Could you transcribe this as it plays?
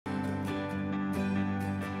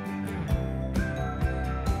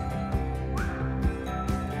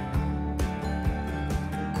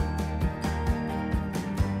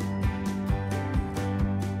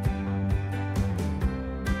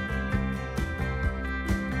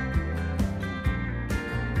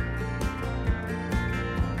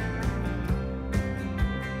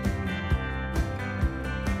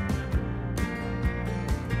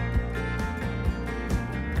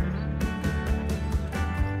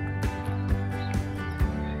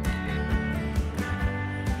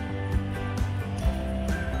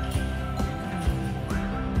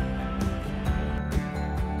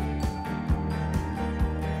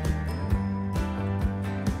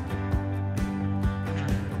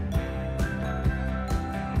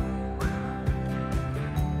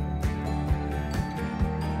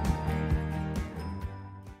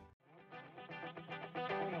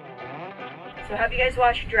So have you guys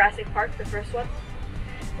watched Jurassic Park, the first one?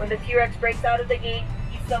 When the T-Rex breaks out of the gate,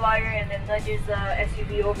 eats the wire, and then nudges the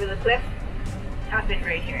SUV over the cliff? Happened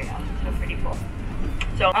right here, y'all. So pretty cool.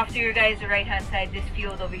 So off to your guys, the right-hand side, this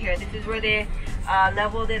field over here. This is where they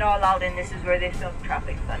leveled it all out, and this is where they filmed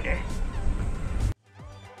Tropic Thunder.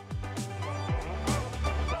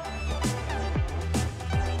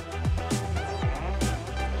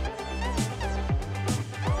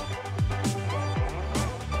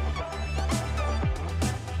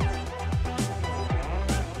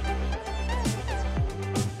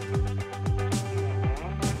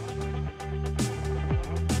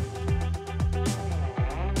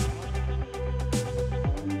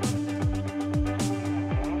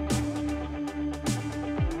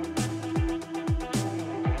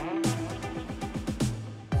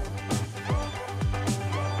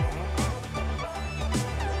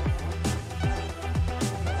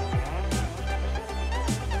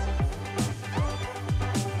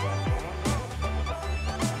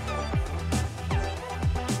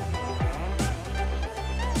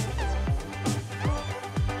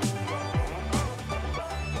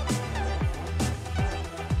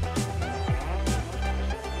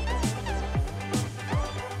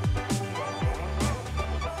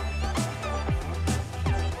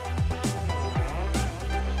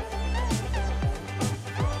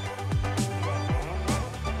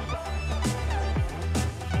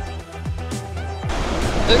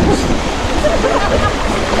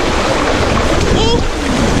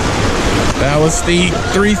 That was the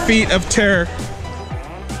 3 feet of terror.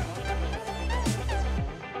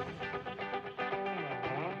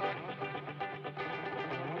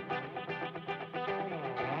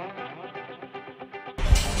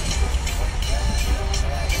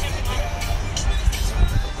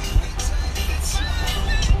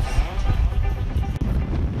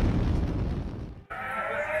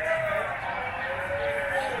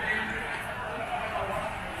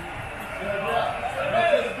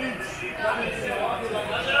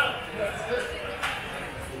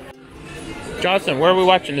 Johnson, where are we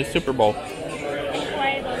watching the Super Bowl?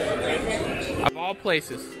 Of all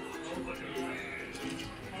places.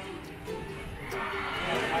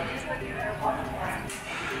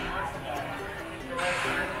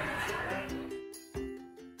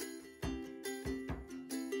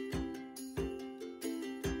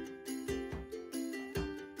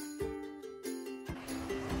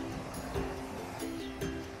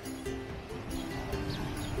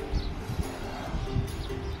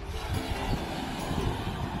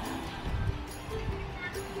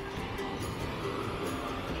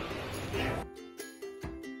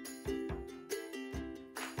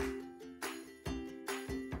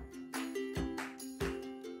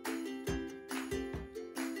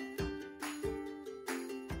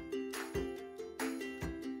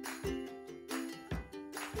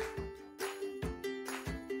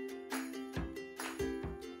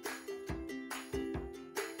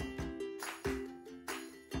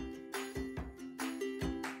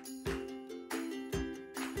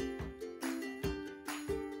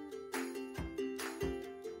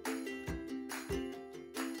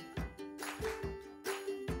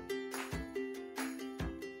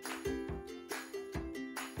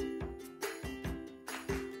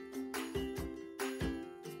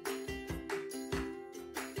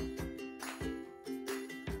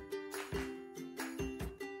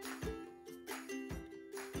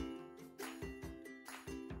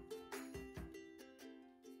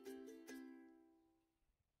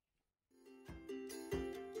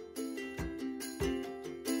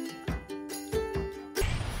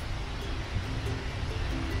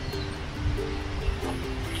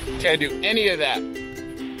 Can't do any of that.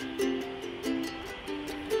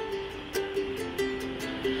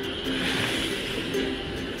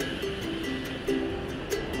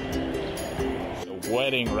 The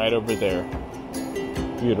wedding right over there.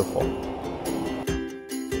 Beautiful.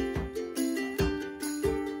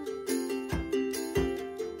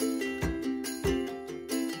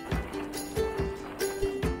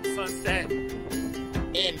 Sunset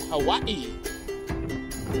in Hawaii.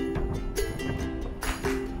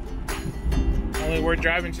 Only we're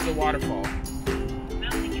driving to the waterfall. I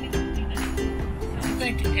don't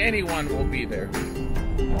think anyone will be there. I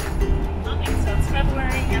don't think so. It's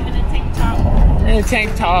February. I'm in a tank top. In a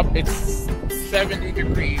tank top, it's 70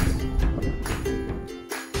 degrees.